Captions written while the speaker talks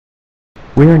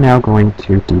we are now going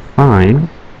to define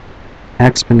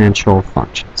exponential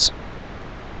functions.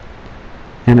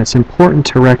 And it's important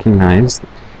to recognize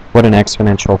what an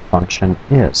exponential function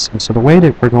is. And so the way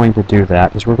that we're going to do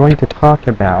that is we're going to talk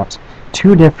about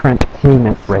two different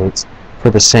payment rates for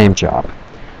the same job.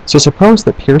 So suppose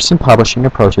that Pearson Publishing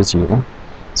approaches you,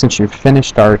 since you've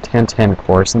finished our 1010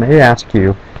 course, and they ask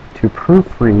you to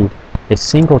proofread a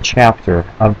single chapter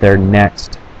of their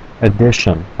next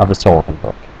edition of the Sullivan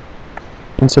book.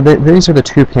 And so these are the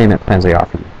two payment plans they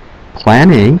offer you.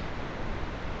 Plan A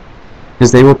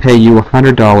is they will pay you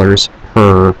 $100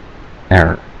 per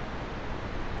error.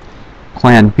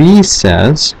 Plan B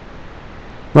says,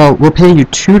 well, we'll pay you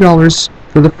 $2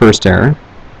 for the first error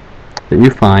that you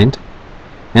find,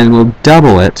 and we'll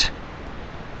double it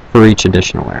for each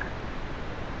additional error.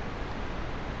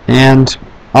 And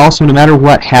also, no matter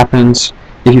what happens,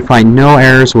 if you find no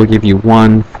errors, we'll give you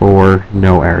 1 for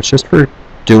no errors. Just for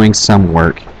doing some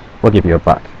work, we'll give you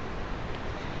 $1.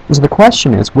 And so the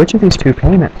question is, which of these two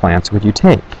payment plans would you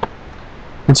take?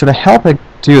 And so to help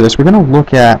do this, we're going to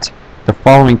look at the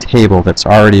following table that's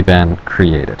already been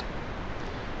created.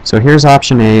 So here's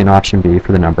option A and option B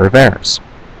for the number of errors.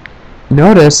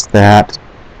 Notice that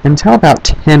until about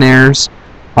 10 errors,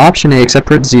 option A, except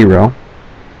for it's 0,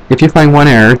 if you find 1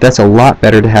 error, that's a lot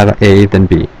better to have A than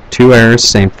B. 2 errors,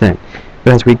 same thing.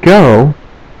 But as we go,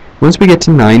 once we get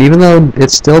to 9, even though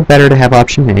it's still better to have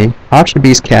option A, option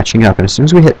B is catching up. And as soon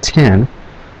as we hit 10,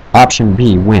 option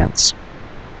B wins.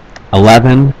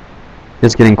 11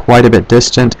 is getting quite a bit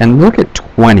distant, and look at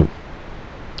 20.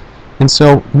 And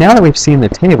so now that we've seen the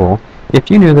table, if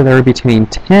you knew that there were between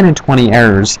 10 and 20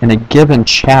 errors in a given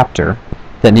chapter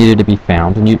that needed to be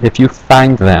found, and if you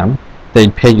find them,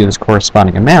 they'd pay you this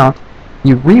corresponding amount,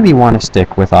 you really want to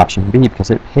stick with option B because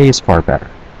it pays far better.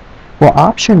 Well,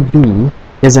 option B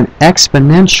is an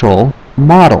exponential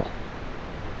model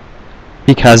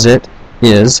because it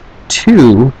is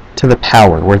 2 to the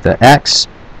power, where the x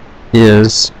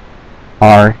is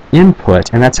our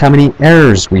input, and that's how many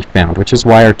errors we found, which is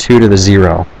why our 2 to the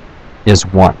 0 is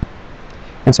 1.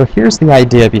 And so here's the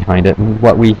idea behind it, and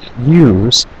what we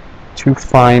use to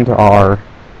find our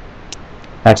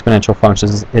exponential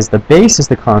functions is the base is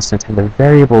the constant and the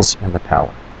variables in the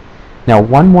power. Now,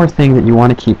 one more thing that you want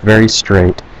to keep very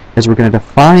straight is we're going to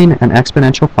define an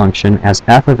exponential function as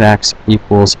f of x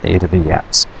equals a to the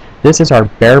x. This is our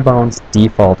bare bones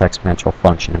default exponential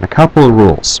function, and a couple of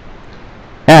rules.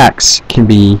 X can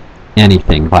be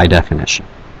anything by definition.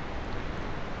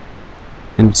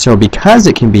 And so because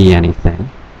it can be anything,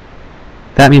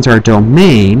 that means our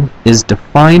domain is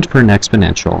defined for an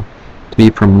exponential to be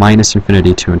from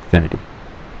 -infinity to infinity.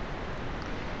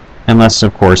 Unless,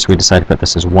 of course, we decide to put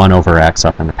this as 1 over x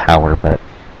up in the power, but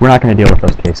we're not going to deal with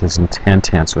those cases in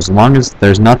 1010. So as long as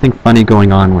there's nothing funny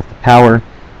going on with the power,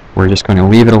 we're just going to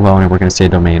leave it alone, and we're going to say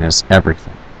domain is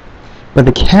everything. But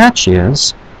the catch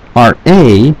is our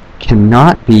a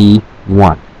cannot be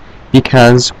 1,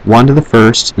 because 1 to the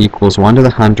first equals 1 to the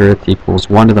 100th equals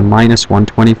 1 to the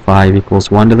 -125 equals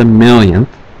 1 to the millionth,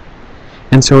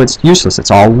 and so it's useless.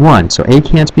 It's all 1. So a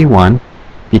can't be 1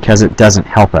 because it doesn't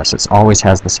help us. It always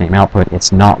has the same output.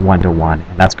 It's not 1 to 1,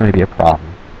 and that's going to be a problem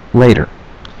later.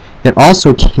 It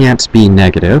also can't be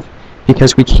negative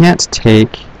because we can't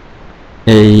take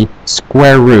a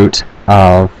square root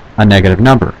of a negative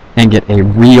number and get a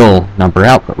real number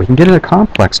output. We can get a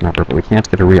complex number, but we can't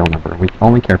get a real number. We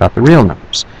only care about the real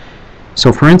numbers.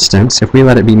 So for instance, if we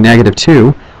let it be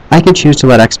 -2, I could choose to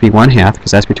let x be 1/2,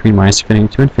 because that's between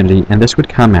 -infinity to infinity, and this would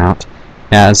come out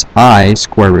as I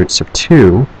square roots of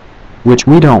 2, which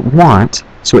we don't want,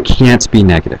 so it can't be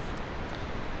negative.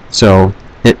 So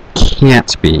it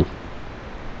can't be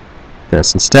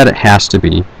this. Instead, it has to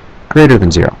be greater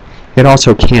than 0. It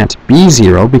also can't be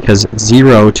 0 because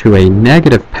 0 to a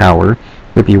negative power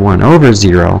would be 1 over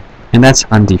 0, and that's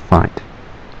undefined.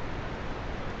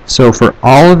 So for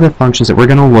all of the functions that we're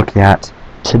going to look at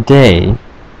today,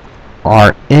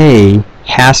 our a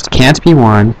can't be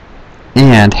 1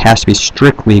 and has to be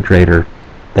strictly greater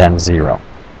than 0.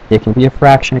 It can be a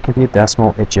fraction, it can be a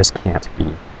decimal, it just can't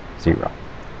be 0.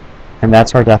 And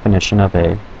that's our definition of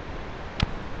a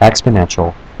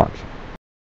exponential